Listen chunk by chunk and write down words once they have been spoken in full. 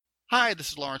Hi, this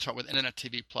is Lawrence Hart with Internet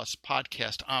TV Plus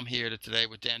Podcast. I'm here today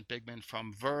with Dan Bigman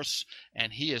from Verse,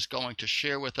 and he is going to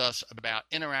share with us about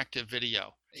interactive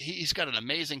video. He's got an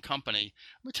amazing company.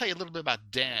 Let me tell you a little bit about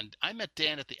Dan. I met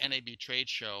Dan at the NAB trade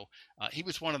show. He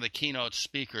was one of the keynote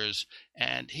speakers,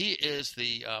 and he is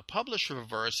the publisher of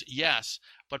Verse, yes,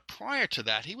 but prior to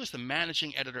that, he was the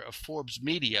managing editor of Forbes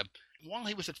Media. While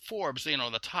he was at Forbes,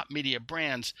 the top media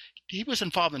brands, he was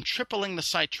involved in tripling the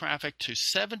site traffic to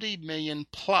 70 million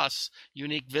plus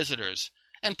unique visitors.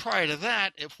 And prior to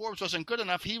that, if Forbes wasn't good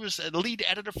enough, he was a lead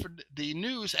editor for the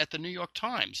news at the New York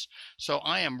Times. So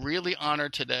I am really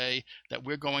honored today that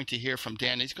we're going to hear from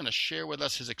Dan. He's going to share with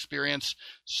us his experience.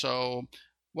 So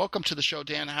welcome to the show,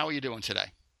 Dan. How are you doing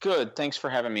today? Good. Thanks for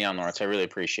having me on, Lawrence. I really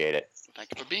appreciate it. Thank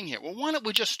you for being here. Well, why don't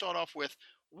we just start off with,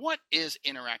 what is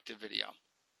interactive video?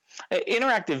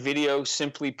 Interactive video,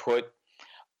 simply put,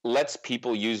 lets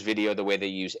people use video the way they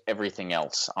use everything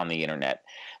else on the internet.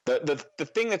 The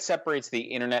thing that separates the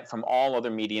internet from all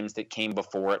other mediums that came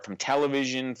before it, from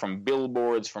television, from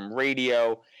billboards, from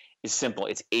radio, is simple.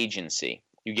 It's agency.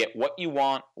 You get what you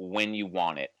want when you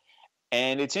want it.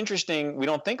 And it's interesting, we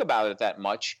don't think about it that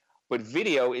much, but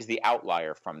video is the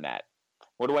outlier from that.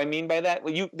 What do I mean by that?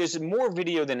 Well, there's more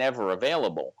video than ever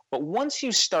available. But once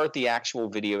you start the actual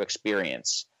video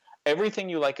experience, everything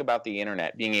you like about the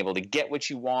internet, being able to get what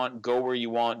you want, go where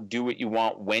you want, do what you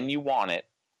want, when you want it,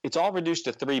 it's all reduced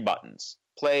to 3 buttons: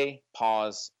 play,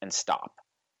 pause, and stop.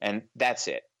 And that's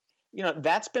it.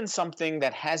 That's been something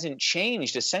that hasn't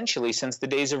changed essentially since the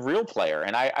days of Real Player.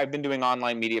 And I've been doing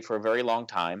online media for a very long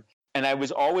time. And I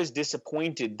was always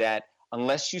disappointed that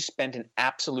unless you spent an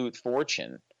absolute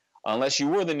fortune, unless you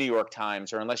were the New York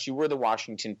Times, or unless you were the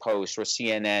Washington Post or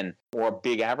CNN or a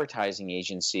big advertising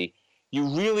agency, you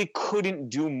really couldn't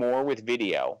do more with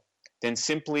video than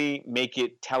simply make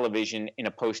it television in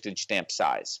a postage stamp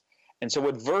size. And so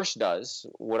what Verse does,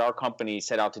 what our company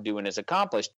set out to do and has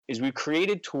accomplished, is we've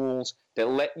created tools that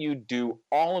let you do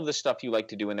all of the stuff you like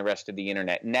to do in the rest of the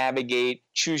internet. Navigate,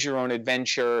 choose your own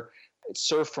adventure,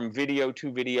 surf from video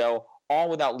to video, all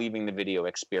without leaving the video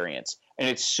experience. And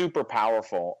it's super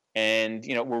powerful. And,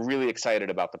 we're really excited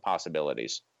about the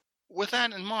possibilities. With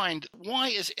that in mind, why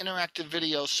is interactive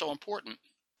video so important?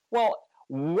 Well,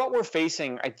 what we're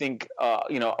facing, I think,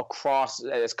 across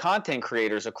as content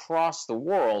creators across the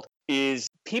world, is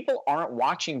people aren't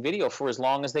watching video for as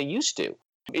long as they used to.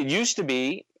 It used to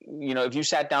be, if you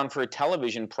sat down for a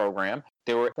television program,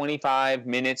 there were 25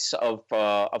 minutes of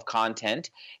content.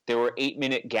 There were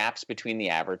 8-minute gaps between the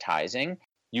advertising.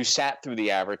 You sat through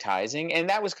the advertising, and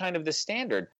that was kind of the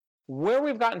standard. Where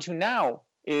we've gotten to now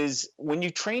is when you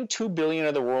train 2 billion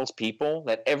of the world's people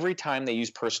that every time they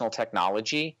use personal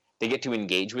technology, they get to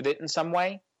engage with it in some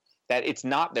way, that it's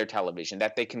not their television,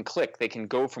 that they can click, they can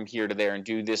go from here to there and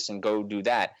do this and go do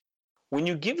that. When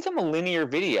you give them a linear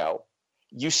video,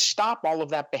 you stop all of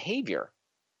that behavior.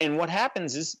 And what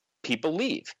happens is people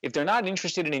leave. If they're not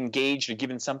interested and engaged or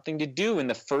given something to do in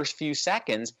the first few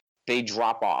seconds, they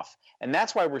drop off. And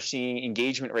that's why we're seeing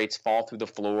engagement rates fall through the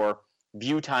floor,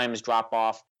 view times drop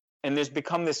off. And there's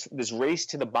become this race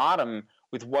to the bottom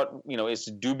with what is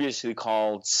dubiously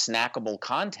called snackable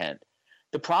content.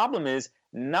 The problem is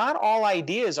not all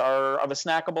ideas are of a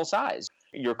snackable size.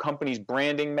 Your company's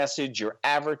branding message, your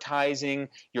advertising,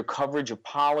 your coverage of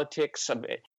politics,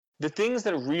 the things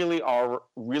that really are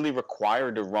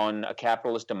required to run a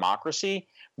capitalist democracy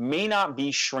may not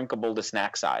be shrinkable to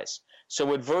snack size. So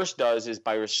what Verse does is,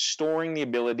 by restoring the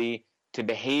ability to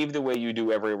behave the way you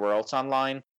do everywhere else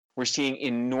online, we're seeing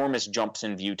enormous jumps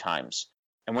in view times.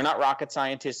 And we're not rocket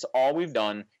scientists. All we've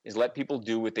done is let people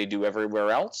do what they do everywhere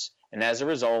else. And as a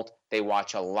result, they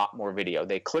watch a lot more video.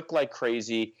 They click like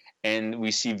crazy, and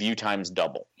we see view times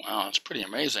double. Wow, that's pretty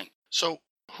amazing. So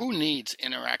who needs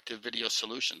interactive video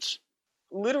solutions?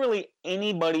 Literally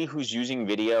anybody who's using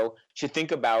video should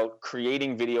think about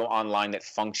creating video online that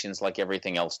functions like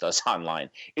everything else does online.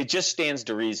 It just stands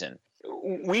to reason.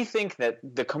 We think that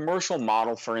the commercial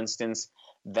model, for instance,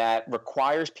 that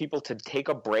requires people to take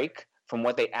a break from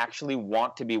what they actually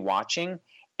want to be watching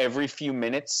every few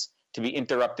minutes to be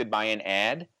interrupted by an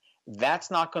ad, that's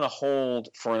not going to hold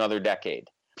for another decade.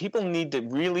 People need to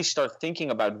really start thinking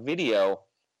about video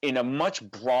in a much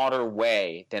broader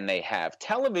way than they have.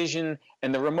 Television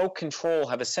and the remote control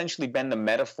have essentially been the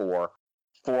metaphor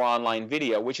for online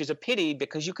video, which is a pity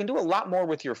because you can do a lot more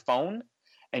with your phone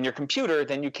and your computer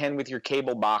than you can with your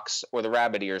cable box or the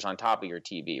rabbit ears on top of your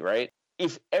TV, right?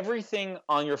 If everything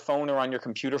on your phone or on your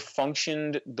computer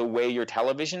functioned the way your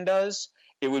television does,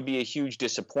 it would be a huge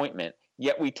disappointment.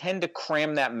 Yet we tend to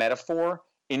cram that metaphor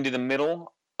into the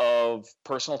middle of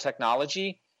personal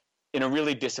technology in a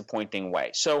really disappointing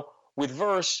way. So With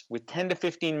Verse, with 10 to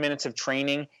 15 minutes of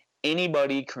training,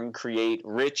 anybody can create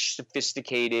rich,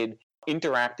 sophisticated,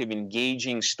 interactive,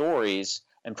 engaging stories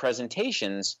and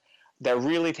presentations that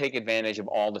really take advantage of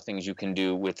all the things you can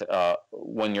do with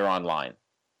when you're online.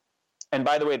 And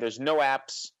by the way, there's no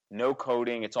apps, no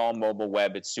coding. It's all mobile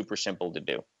web. It's super simple to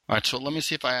do. All right, so let me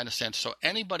see if I understand. So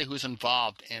anybody who's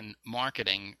involved in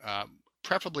marketing,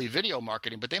 preferably video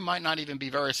marketing, but they might not even be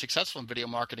very successful in video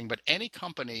marketing, but any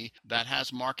company that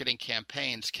has marketing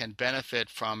campaigns can benefit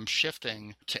from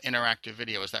shifting to interactive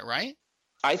video. Is that right?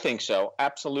 I think so.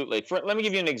 Absolutely. Let me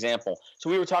give you an example.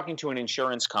 So we were talking to an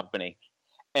insurance company,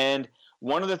 and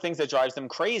one of the things that drives them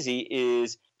crazy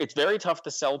is it's very tough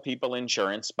to sell people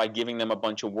insurance by giving them a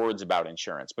bunch of words about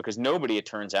insurance, because nobody, it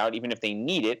turns out, even if they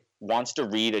need it, wants to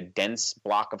read a dense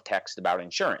block of text about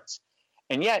insurance.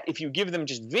 And yet, if you give them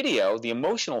just video, the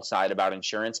emotional side about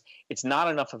insurance, it's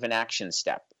not enough of an action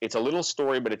step. It's a little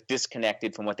story, but it's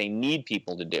disconnected from what they need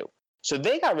people to do. So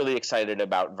they got really excited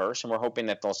about Verse, and we're hoping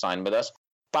that they'll sign with us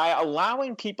by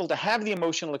allowing people to have the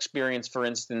emotional experience, for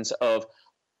instance, of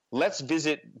let's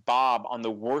visit Bob on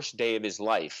the worst day of his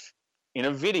life in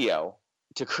a video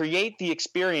to create the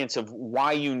experience of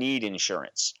why you need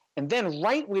insurance. And then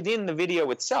right within the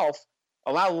video itself,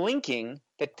 allow linking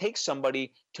that takes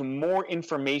somebody to more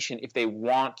information if they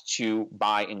want to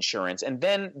buy insurance. And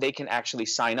then they can actually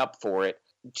sign up for it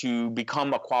to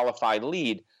become a qualified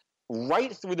lead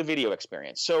right through the video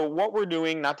experience. So what we're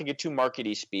doing, not to get too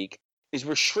markety speak, is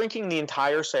we're shrinking the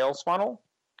entire sales funnel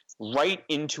right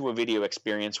into a video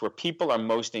experience where people are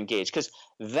most engaged, because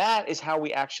that is how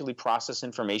we actually process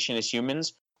information as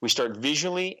humans. We start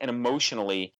visually and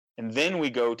emotionally, and then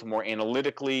we go to more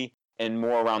analytically and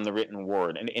more around the written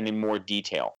word and in more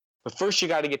detail. But first, you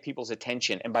got to get people's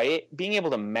attention. And by being able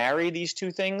to marry these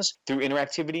two things through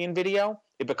interactivity and video,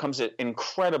 it becomes an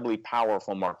incredibly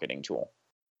powerful marketing tool.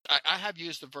 I have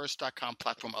used the Verse.com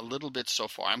platform a little bit so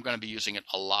far. I'm going to be using it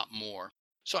a lot more.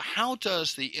 So how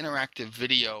does the interactive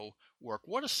video work?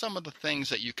 What are some of the things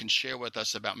that you can share with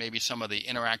us about maybe some of the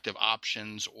interactive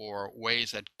options or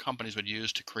ways that companies would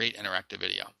use to create interactive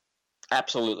video?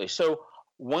 Absolutely. So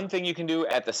one thing you can do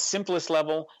at the simplest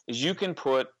level is you can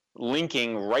put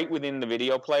linking right within the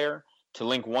video player to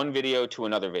link one video to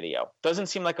another video. Doesn't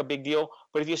seem like a big deal,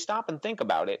 but if you stop and think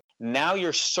about it, now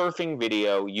you're surfing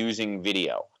video using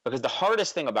video. Because the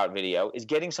hardest thing about video is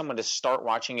getting someone to start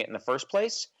watching it in the first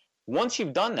place. Once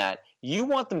you've done that, you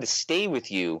want them to stay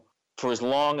with you for as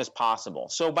long as possible.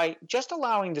 So by just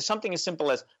allowing to something as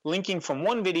simple as linking from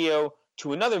one video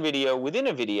to another video within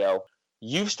a video,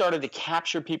 you've started to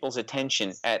capture people's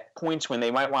attention at points when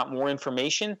they might want more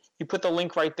information. You put the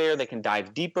link right there. They can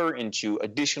dive deeper into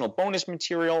additional bonus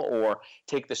material or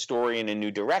take the story in a new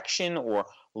direction or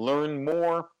learn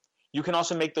more. You can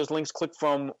also make those links click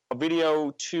from a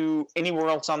video to anywhere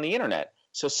else on the internet.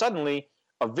 So suddenly,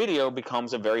 a video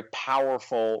becomes a very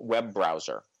powerful web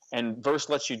browser. And Verse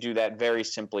lets you do that very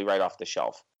simply right off the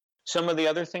shelf. Some of the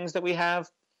other things that we have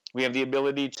the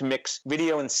ability to mix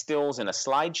video and stills in a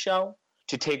slideshow,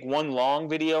 to take one long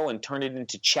video and turn it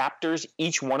into chapters,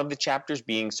 each one of the chapters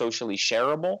being socially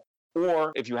shareable.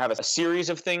 Or if you have a series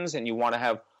of things and you want to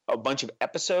have a bunch of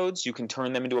episodes, you can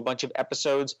turn them into a bunch of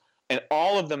episodes. And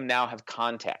all of them now have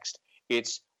context.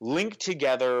 It's linked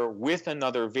together with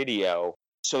another video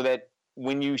so that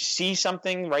when you see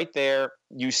something right there,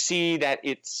 you see that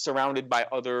it's surrounded by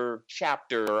other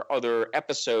chapter or other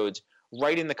episodes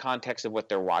right in the context of what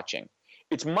they're watching.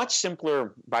 It's much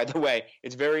simpler, by the way.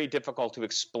 It's very difficult to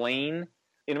explain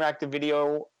interactive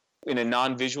video in a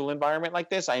non-visual environment like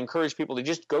this. I encourage people to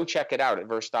just go check it out at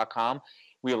Verse.com.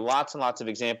 We have lots and lots of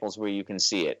examples where you can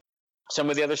see it. Some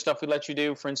of the other stuff we let you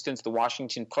do, for instance, the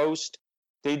Washington Post,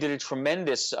 they did a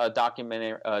tremendous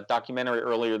documentary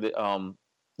earlier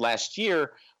last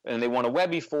year, and they won a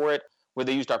Webby for it, where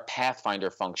they used our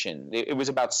Pathfinder function. It was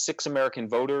about 6 American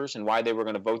voters and why they were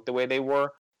going to vote the way they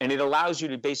were. And it allows you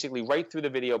to basically, right through the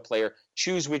video player,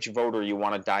 choose which voter you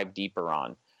want to dive deeper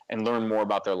on and learn more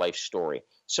about their life story.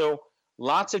 So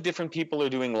lots of different people are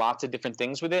doing lots of different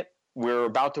things with it. We're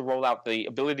about to roll out the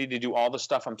ability to do all the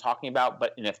stuff I'm talking about,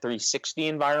 but in a 360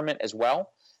 environment as well.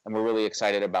 And we're really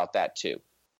excited about that too.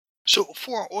 So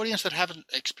for our audience that haven't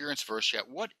experienced Verse yet,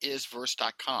 what is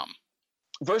Verse.com?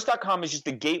 Verse.com is just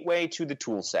the gateway to the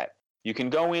tool set. You can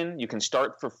go in, you can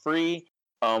start for free.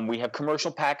 We have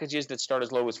commercial packages that start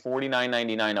as low as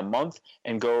 $49.99 a month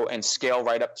and go and scale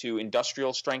right up to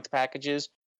industrial strength packages.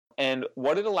 And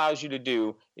what it allows you to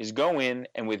do is go in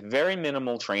and with very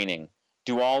minimal training,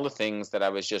 do all the things that I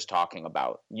was just talking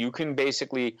about. You can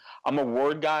basically, I'm a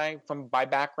word guy by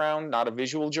background, not a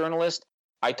visual journalist.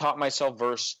 I taught myself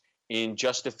Verse in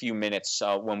just a few minutes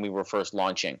when we were first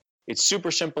launching. It's super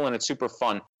simple and it's super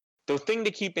fun. The thing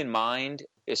to keep in mind,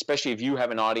 especially if you have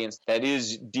an audience that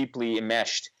is deeply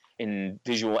enmeshed in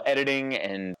visual editing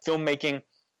and filmmaking,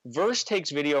 Verse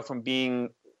takes video from being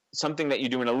something that you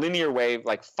do in a linear way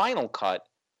like Final Cut,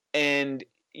 and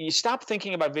you stop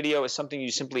thinking about video as something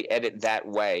you simply edit that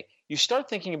way. You start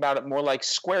thinking about it more like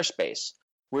Squarespace,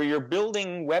 where you're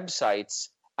building websites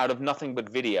out of nothing but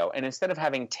video. And instead of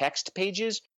having text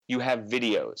pages, you have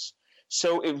videos.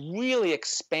 So it really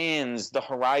expands the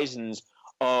horizons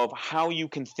of how you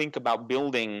can think about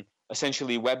building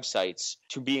essentially websites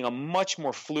to being a much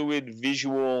more fluid,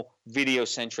 visual,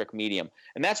 video-centric medium.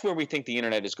 And that's where we think the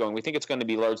internet is going. We think it's going to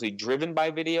be largely driven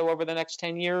by video over the next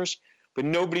 10 years, but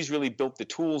nobody's really built the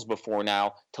tools before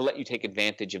now to let you take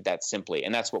advantage of that simply.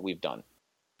 And that's what we've done.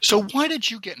 So why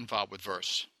did you get involved with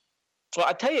Verse? Well,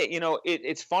 I tell you,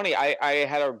 it's funny. I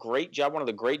had a great job, one of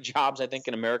the great jobs, I think,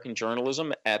 in American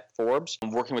journalism at Forbes.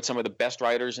 I'm working with some of the best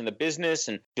writers in the business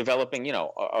and developing,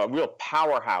 a real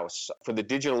powerhouse for the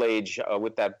digital age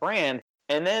with that brand.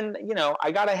 And then,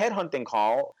 I got a headhunting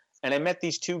call, and I met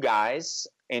these two guys,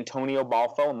 Antonio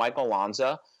Balfo and Michael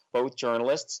Lanza, both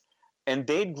journalists, and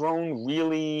they'd grown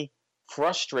really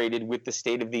frustrated with the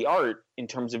state of the art in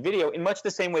terms of video in much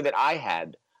the same way that I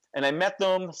had. And I met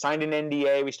them, signed an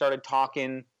NDA, we started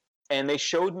talking, and they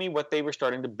showed me what they were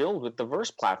starting to build with the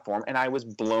Verse platform, and I was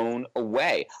blown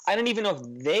away. I didn't even know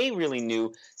if they really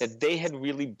knew that they had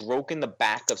really broken the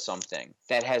back of something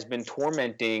that has been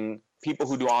tormenting people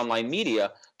who do online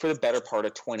media for the better part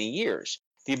of 20 years.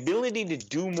 The ability to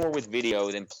do more with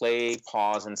video than play,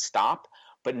 pause, and stop,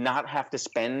 but not have to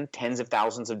spend tens of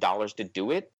thousands of dollars to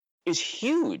do it is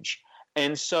huge.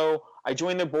 And so I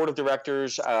joined their board of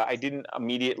directors. I didn't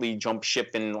immediately jump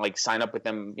ship and sign up with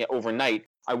them overnight.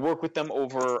 I worked with them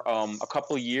over a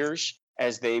couple of years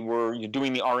as they were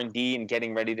doing the R&D and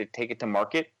getting ready to take it to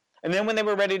market. And then when they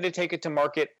were ready to take it to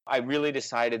market, I really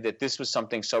decided that this was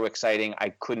something so exciting I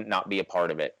couldn't not be a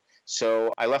part of it.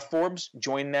 So I left Forbes,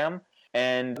 joined them,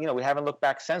 and we haven't looked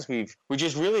back since. We're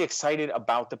just really excited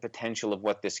about the potential of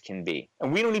what this can be.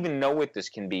 And we don't even know what this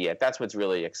can be yet. That's what's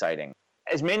really exciting.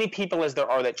 As many people as there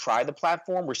are that try the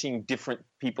platform, we're seeing different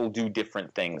people do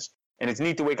different things. And it's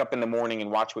neat to wake up in the morning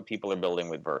and watch what people are building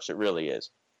with Verse. It really is.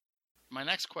 My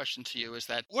next question to you is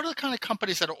that what are the kind of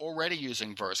companies that are already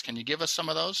using Verse? Can you give us some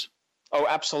of those? Oh,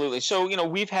 absolutely. So,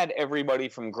 we've had everybody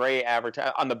from Gray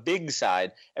Advertising, on the big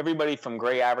side, everybody from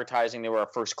Gray Advertising, they were our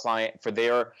first client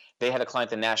they had a client,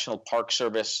 the National Park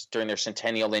Service, during their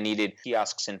centennial, they needed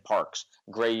kiosks in parks.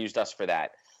 Gray used us for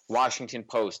that. Washington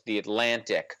Post, The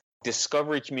Atlantic,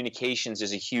 Discovery Communications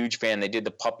is a huge fan. They did the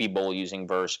Puppy Bowl using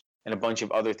Verse and a bunch of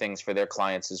other things for their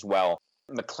clients as well.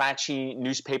 McClatchy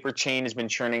newspaper chain has been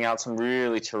churning out some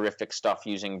really terrific stuff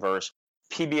using Verse.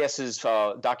 PBS's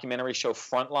documentary show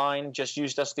Frontline just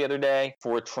used us the other day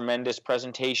for a tremendous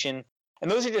presentation.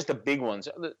 And those are just the big ones.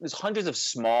 There's hundreds of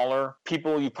smaller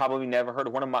people you probably never heard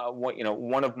of.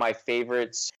 One of my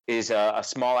favorites is a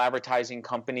small advertising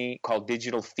company called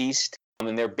Digital Feast.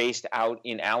 And they're based out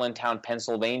in Allentown,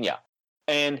 Pennsylvania.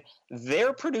 And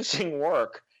they're producing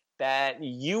work that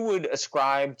you would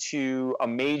ascribe to a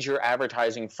major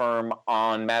advertising firm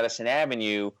on Madison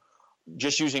Avenue,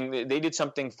 they did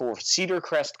something for Cedar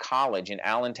Crest College in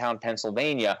Allentown,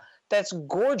 Pennsylvania. That's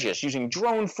gorgeous, using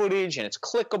drone footage, and it's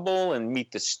clickable, and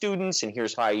meet the students, and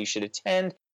here's how you should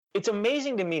attend. It's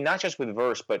amazing to me, not just with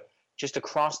Verse, but just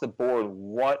across the board,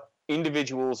 what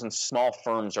individuals and small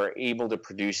firms are able to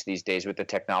produce these days with the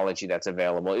technology that's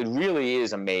available. It really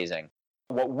is amazing.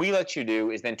 What we let you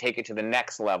do is then take it to the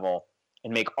next level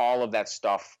and make all of that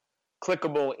stuff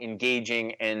clickable,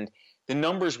 engaging, and the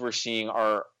numbers we're seeing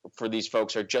for these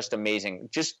folks are just amazing.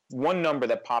 Just one number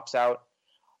that pops out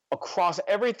across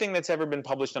everything that's ever been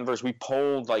published on Verse. We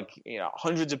polled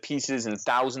hundreds of pieces and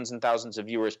thousands of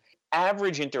viewers.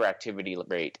 Average interactivity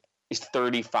rate is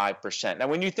 35%. Now,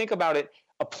 when you think about it,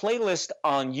 a playlist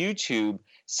on YouTube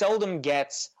seldom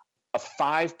gets a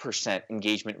 5%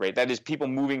 engagement rate. That is, people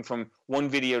moving from one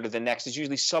video to the next. It's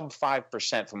usually sub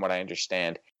 5% from what I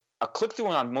understand. A click-through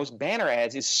on most banner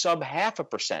ads is sub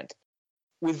 0.5%.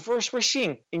 With Verse, we're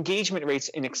seeing engagement rates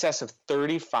in excess of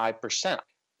 35%.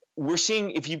 We're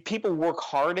seeing people work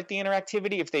hard at the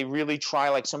interactivity, if they really try,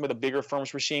 like some of the bigger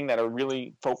firms we're seeing that are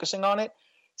really focusing on it,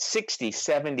 60,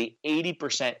 70,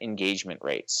 80% engagement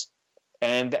rates.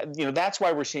 And that's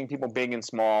why we're seeing people big and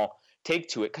small take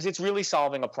to it, because it's really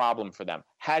solving a problem for them.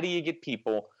 How do you get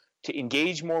people to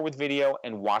engage more with video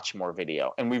and watch more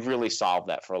video? And we've really solved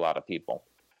that for a lot of people.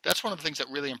 That's one of the things that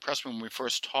really impressed me when we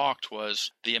first talked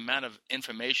was the amount of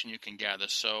information you can gather.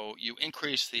 So you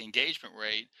increase the engagement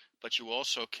rate, but you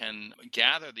also can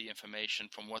gather the information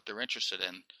from what they're interested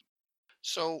in.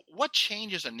 So what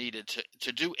changes are needed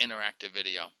to do interactive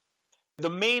video? The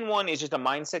main one is just a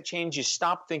mindset change. You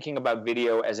stop thinking about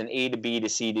video as an A to B to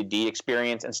C to D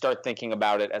experience and start thinking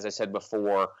about it, as I said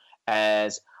before,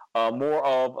 as more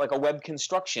of like a web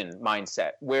construction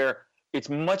mindset where it's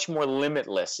much more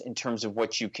limitless in terms of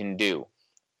what you can do.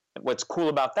 What's cool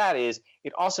about that is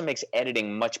it also makes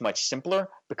editing much, much simpler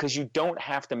because you don't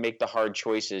have to make the hard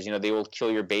choices. You know, they will kill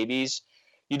your babies.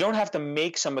 You don't have to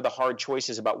make some of the hard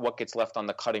choices about what gets left on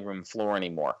the cutting room floor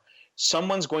anymore.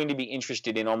 Someone's going to be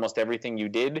interested in almost everything you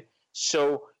did.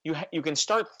 So you can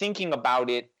start thinking about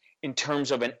it in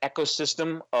terms of an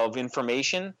ecosystem of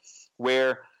information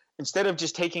where instead of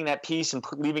just taking that piece and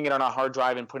leaving it on a hard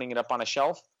drive and putting it up on a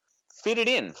shelf, fit it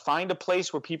in. Find a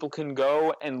place where people can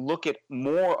go and look at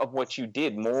more of what you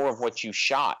did, more of what you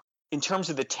shot. In terms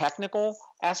of the technical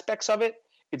aspects of it,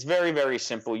 it's very, very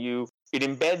simple. It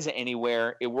embeds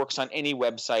anywhere. It works on any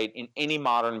website, in any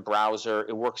modern browser.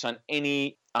 It works on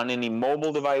any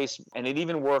mobile device, and it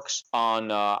even works on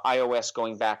iOS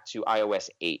going back to iOS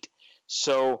 8.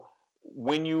 So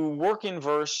when you work in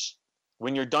Verse,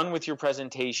 when you're done with your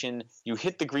presentation, you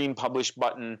hit the green publish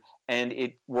button, and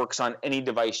it works on any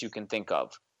device you can think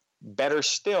of. Better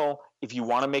still, if you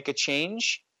want to make a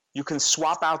change, you can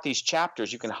swap out these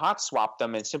chapters. You can hot swap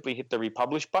them and simply hit the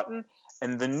republish button,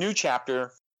 and the new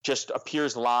chapter just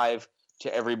appears live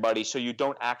to everybody, so you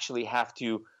don't actually have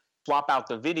to swap out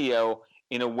the video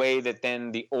in a way that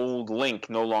then the old link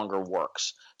no longer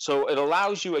works. So it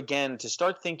allows you, again, to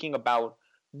start thinking about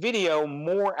video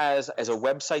more as a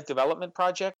website development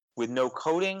project with no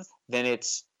coding than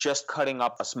it's just cutting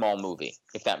up a small movie,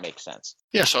 if that makes sense.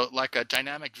 Yeah, so like a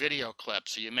dynamic video clip.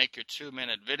 So you make your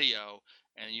 2-minute video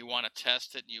and you want to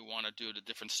test it and you want to do the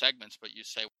different segments, but you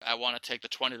say, I want to take the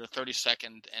 20 to 30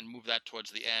 second and move that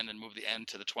towards the end and move the end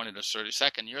to the 20 to 30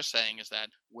 second. You're saying is that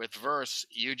with Verse,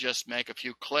 you just make a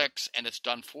few clicks and it's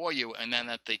done for you, and then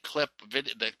that the clip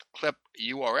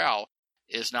URL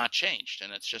is not changed,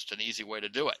 and it's just an easy way to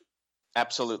do it.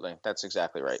 Absolutely. That's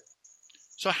exactly right.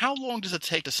 So how long does it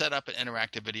take to set up an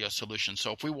interactive video solution?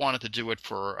 So if we wanted to do it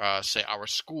for, say, our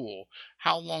school,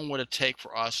 how long would it take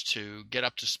for us to get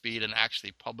up to speed and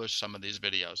actually publish some of these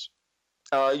videos?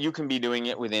 You can be doing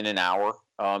it within an hour.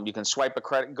 You can swipe a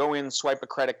credit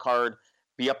card,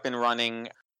 be up and running.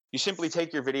 You simply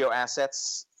take your video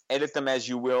assets, edit them as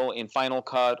you will in Final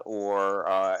Cut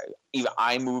or even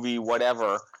iMovie,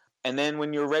 whatever. And then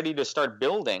when you're ready to start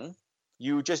building,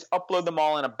 you just upload them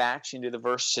all in a batch into the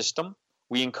Verse system.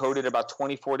 We encode it about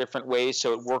 24 different ways,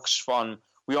 so it works from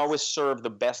 – we always serve the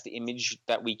best image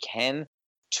that we can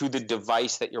to the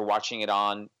device that you're watching it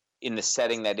on in the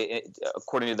setting that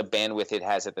according to the bandwidth it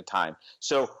has at the time.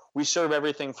 So we serve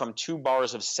everything from 2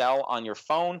 bars of cell on your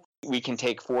phone. We can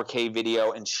take 4K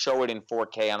video and show it in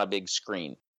 4K on a big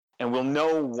screen. And we'll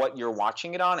know what you're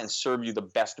watching it on and serve you the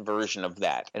best version of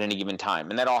that at any given time.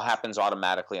 And that all happens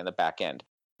automatically on the back end.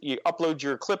 You upload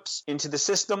your clips into the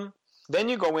system. Then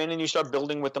you go in and you start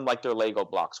building with them like they're Lego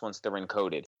blocks once they're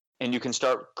encoded. And you can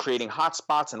start creating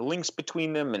hotspots and links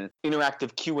between them and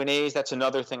interactive Q&As. That's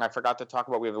another thing I forgot to talk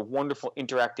about. We have a wonderful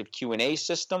interactive Q&A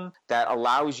system that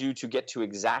allows you to get to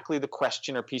exactly the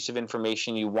question or piece of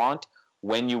information you want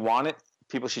when you want it.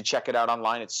 People should check it out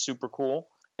online. It's super cool.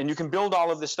 And you can build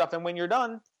all of this stuff. And when you're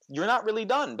done, you're not really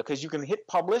done because you can hit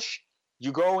publish.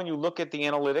 You go and you look at the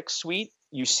analytics suite.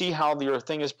 You see how your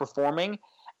thing is performing.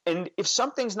 And if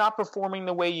something's not performing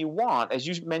the way you want, as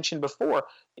you mentioned before,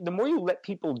 the more you let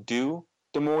people do,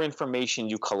 the more information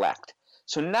you collect.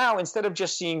 So now instead of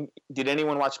just seeing, did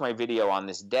anyone watch my video on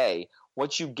this day,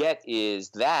 what you get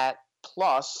is that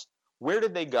plus where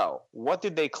did they go? What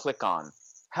did they click on?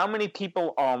 How many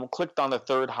people clicked on the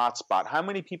third hotspot? How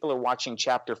many people are watching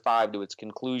chapter 5 to its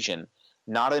conclusion?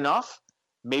 Not enough?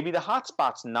 Maybe the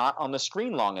hotspot's not on the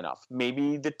screen long enough.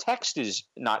 Maybe the text is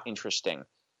not interesting.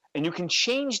 And you can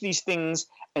change these things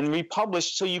and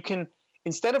republish so you can,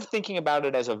 instead of thinking about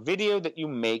it as a video that you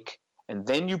make and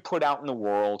then you put out in the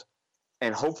world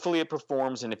and hopefully it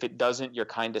performs, and if it doesn't, you're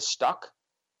kind of stuck.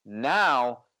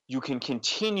 Now you can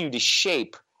continue to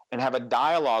shape and have a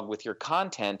dialogue with your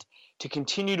content to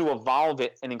continue to evolve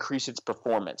it and increase its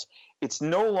performance. It's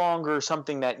no longer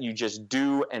something that you just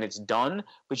do and it's done,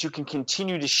 but you can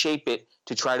continue to shape it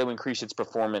to try to increase its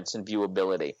performance and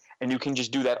viewability. And you can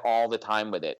just do that all the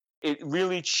time with it. It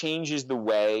really changes the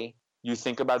way you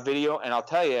think about video. And I'll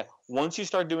tell you, once you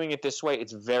start doing it this way,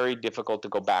 it's very difficult to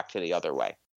go back to the other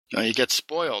way. You get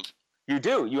spoiled. You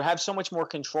do. You have so much more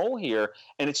control here,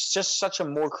 and it's just such a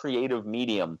more creative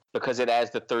medium because it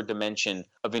adds the third dimension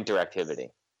of interactivity.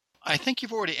 I think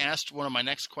you've already asked one of my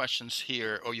next questions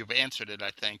here, or you've answered it,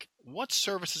 I think. What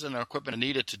services and equipment are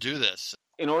needed to do this?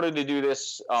 In order to do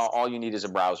this, all you need is a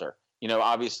browser.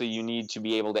 Obviously you need to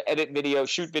be able to edit video,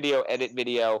 shoot video, edit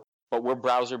video, but we're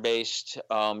browser based.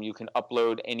 You can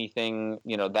upload anything,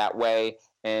 that way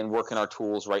and work in our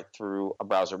tools right through a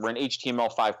browser. We're an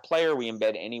HTML5 player. We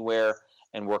embed anywhere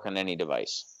and work on any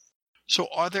device. So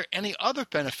are there any other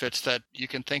benefits that you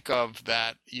can think of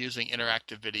that using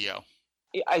interactive video?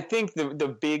 I think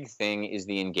the big thing is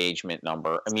the engagement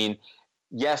number. I mean,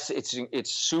 yes, it's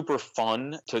super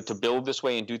fun to build this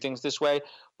way and do things this way,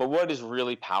 but what is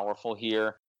really powerful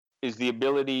here is the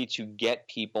ability to get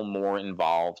people more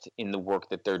involved in the work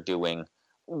that they're doing.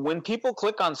 When people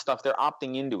click on stuff, they're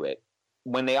opting into it.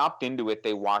 When they opt into it,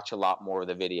 they watch a lot more of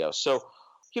the video. So,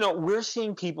 we're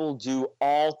seeing people do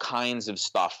all kinds of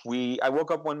stuff. I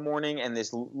woke up one morning and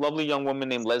this lovely young woman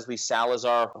named Leslie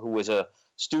Salazar, who was a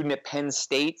student at Penn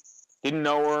State, didn't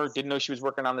know her, didn't know she was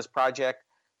working on this project.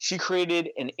 She created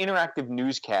an interactive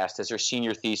newscast as her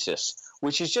senior thesis,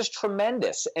 which is just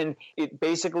tremendous. And it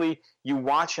basically, you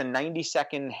watch a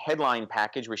 90-second headline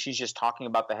package where she's just talking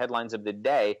about the headlines of the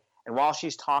day. And while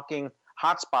she's talking,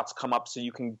 hotspots come up so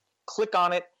you can click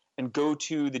on it and go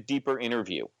to the deeper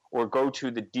interview or go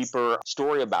to the deeper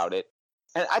story about it.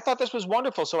 And I thought this was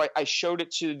wonderful. So I showed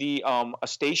it to a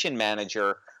station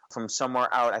manager from somewhere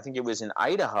out, I think it was in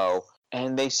Idaho,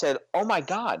 and they said, oh my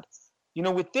God,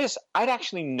 with this, I'd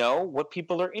actually know what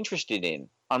people are interested in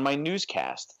on my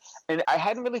newscast. And I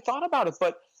hadn't really thought about it,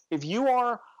 but if you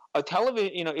are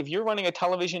if you're running a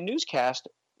television newscast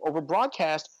over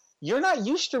broadcast, you're not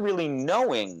used to really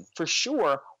knowing for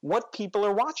sure what people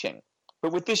are watching.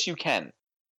 But with this, you can.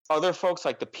 Other folks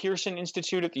like the Pearson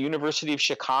Institute at the University of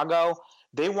Chicago,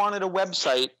 they wanted a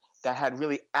website that had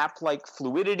really app-like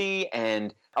fluidity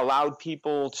and allowed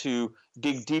people to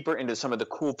dig deeper into some of the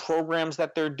cool programs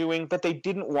that they're doing, but they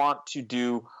didn't want to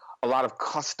do a lot of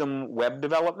custom web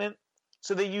development.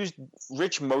 So they used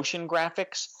rich motion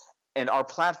graphics and our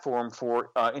platform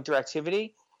for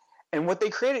interactivity. And what they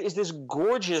created is this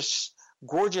gorgeous,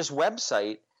 gorgeous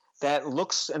website that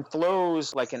looks and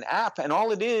flows like an app. And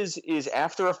all it is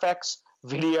After Effects,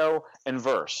 video, and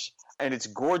verse. And it's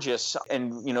gorgeous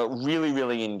and, really,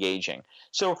 really engaging.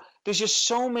 So there's just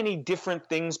so many different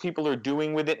things people are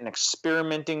doing with it and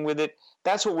experimenting with it.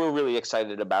 That's what we're really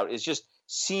excited about, is just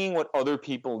seeing what other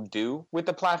people do with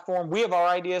the platform. We have our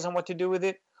ideas on what to do with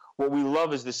it. What we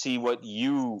love is to see what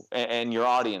you and your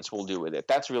audience will do with it.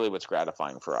 That's really what's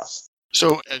gratifying for us.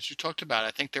 So as you talked about,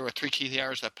 I think there were three key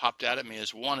areas that popped out at me.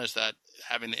 One is that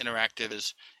having the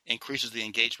interactive increases the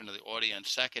engagement of the audience.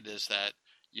 Second is that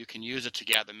you can use it to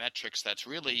gather metrics that's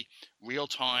really real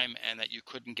time and that you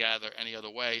couldn't gather any other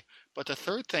way. But the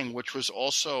third thing, which was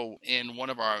also in one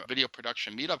of our video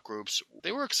production meetup groups,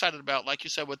 they were excited about, like you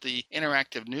said, with the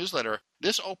interactive newsletter,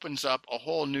 this opens up a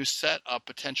whole new set of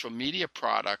potential media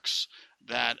products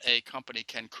that a company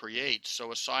can create.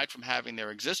 So aside from having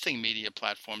their existing media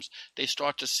platforms, they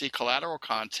start to see collateral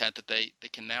content that they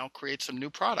can now create some new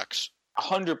products.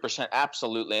 100%,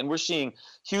 absolutely. And we're seeing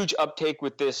huge uptake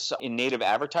with this in native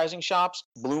advertising shops.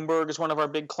 Bloomberg is one of our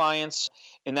big clients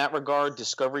in that regard,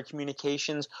 Discovery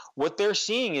Communications. What they're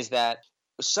seeing is that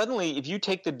suddenly, if you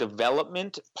take the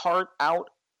development part out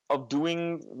of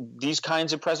doing these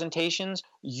kinds of presentations,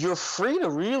 you're free to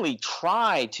really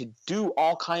try to do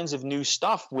all kinds of new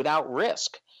stuff without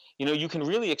risk. You can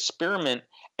really experiment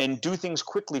and do things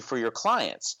quickly for your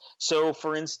clients. So,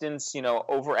 for instance,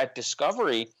 over at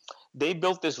Discovery, they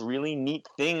built this really neat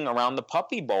thing around the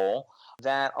Puppy Bowl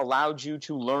that allowed you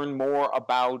to learn more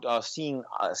about seeing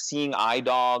eye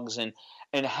dogs and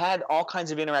had all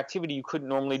kinds of interactivity you couldn't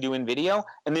normally do in video.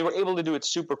 And they were able to do it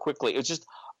super quickly.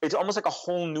 It's almost like a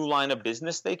whole new line of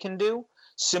business they can do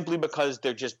simply because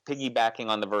they're just piggybacking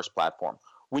on the Verse platform.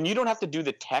 When you don't have to do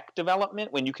the tech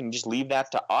development, when you can just leave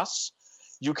that to us,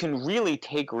 you can really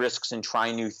take risks and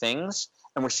try new things.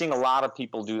 And we're seeing a lot of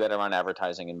people do that around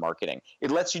advertising and marketing. It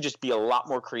lets you just be a lot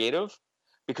more creative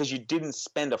because you didn't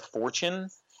spend a fortune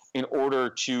in order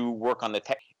to work on the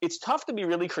tech. It's tough to be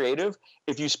really creative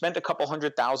if you spent a couple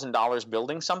 $100,000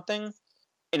 building something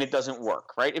and it doesn't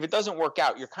work, right? If it doesn't work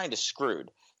out, you're kind of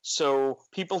screwed. So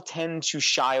people tend to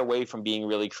shy away from being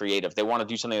really creative. They want to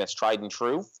do something that's tried and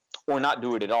true or not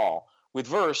do it at all. With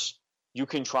Verse, you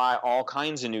can try all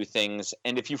kinds of new things.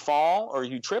 And if you fall or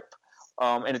you trip,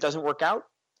 and it doesn't work out,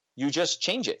 you just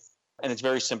change it. And it's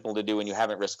very simple to do, and you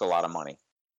haven't risked a lot of money.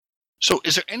 So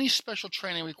is there any special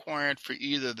training required for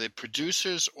either the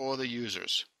producers or the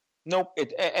users? Nope.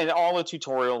 And all the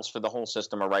tutorials for the whole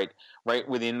system are right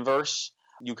within Verse.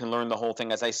 You can learn the whole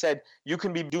thing. As I said, you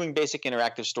can be doing basic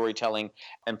interactive storytelling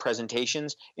and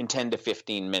presentations in 10 to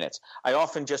 15 minutes. I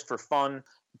often, just for fun,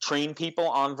 train people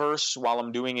on Verse while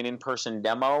I'm doing an in-person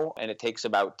demo, and it takes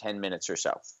about 10 minutes or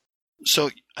so.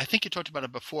 So I think you talked about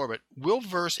it before, but will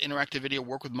Verse interactive video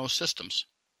work with most systems?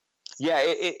 Yeah,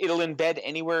 it'll embed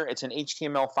anywhere. It's an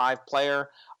HTML5 player.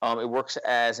 It works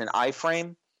as an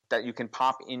iframe that you can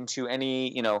pop into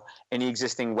any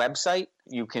existing website.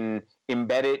 You can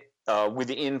embed it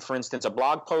within, for instance, a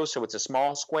blog post, so it's a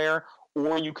small square,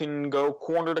 or you can go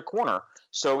corner to corner,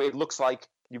 so it looks like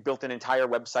you built an entire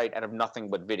website out of nothing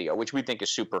but video, which we think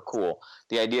is super cool.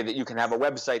 The idea that you can have a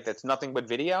website that's nothing but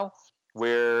video,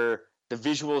 where the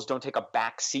visuals don't take a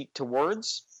back seat to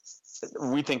words,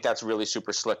 we think that's really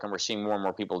super slick, and we're seeing more and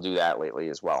more people do that lately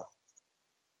as well.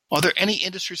 Are there any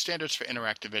industry standards for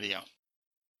interactive video?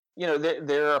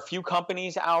 There are a few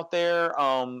companies out there,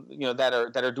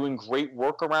 that are doing great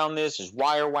work around this. There's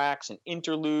Wirewax and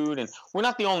Interlude, and we're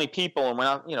not the only people, and we're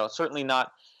not, certainly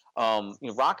not,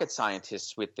 rocket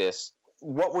scientists with this.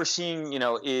 What we're seeing,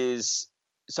 is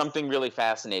something really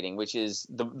fascinating, which is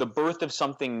the birth of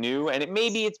something new, and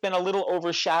it's been a little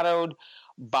overshadowed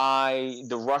by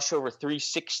the rush over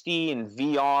 360 and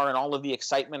VR and all of the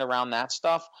excitement around that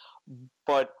stuff.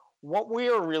 But what we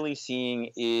are really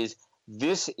seeing is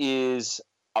this is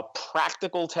a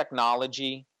practical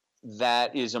technology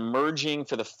that is emerging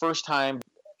for the first time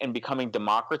and becoming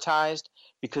democratized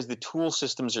because the tool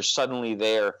systems are suddenly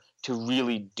there to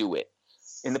really do it.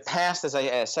 In the past, as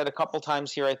I said a couple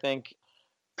times here, I think,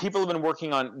 people have been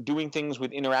working on doing things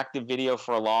with interactive video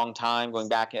for a long time, going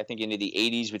back, I think, into the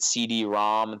 80s with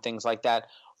CD-ROM and things like that.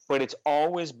 But it's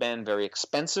always been very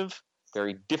expensive,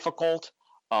 very difficult,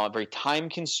 very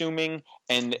time-consuming,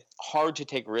 and hard to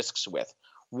take risks with.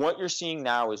 What you're seeing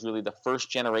now is really the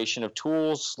first generation of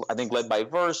tools, I think led by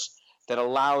Verse, that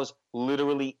allows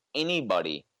literally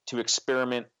anybody to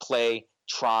experiment, play,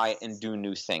 try, and do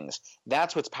new things.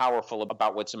 That's what's powerful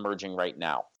about what's emerging right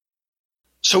now.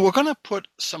 So we're going to put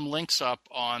some links up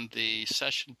on the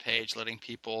session page, letting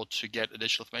people to get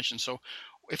additional information. So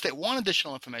if they want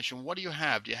additional information, what do you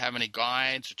have? Do you have any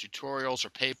guides or tutorials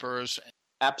or papers?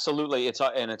 Absolutely. It's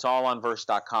all on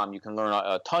verse.com. You can learn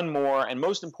a ton more. And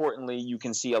most importantly, you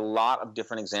can see a lot of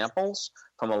different examples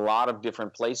from a lot of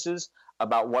different places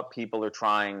about what people are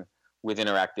trying with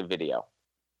interactive video.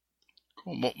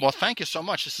 Cool. Well, thank you so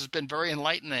much. This has been very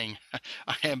enlightening.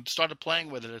 I have started playing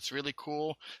with it. It's really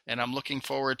cool, and I'm looking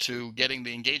forward to getting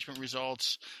the engagement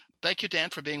results. Thank you,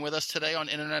 Dan, for being with us today on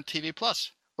Internet TV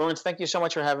Plus. Lawrence, thank you so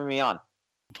much for having me on.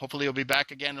 Hopefully you'll be back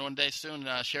again one day soon,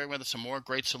 sharing with us some more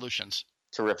great solutions.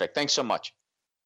 Terrific. Thanks so much.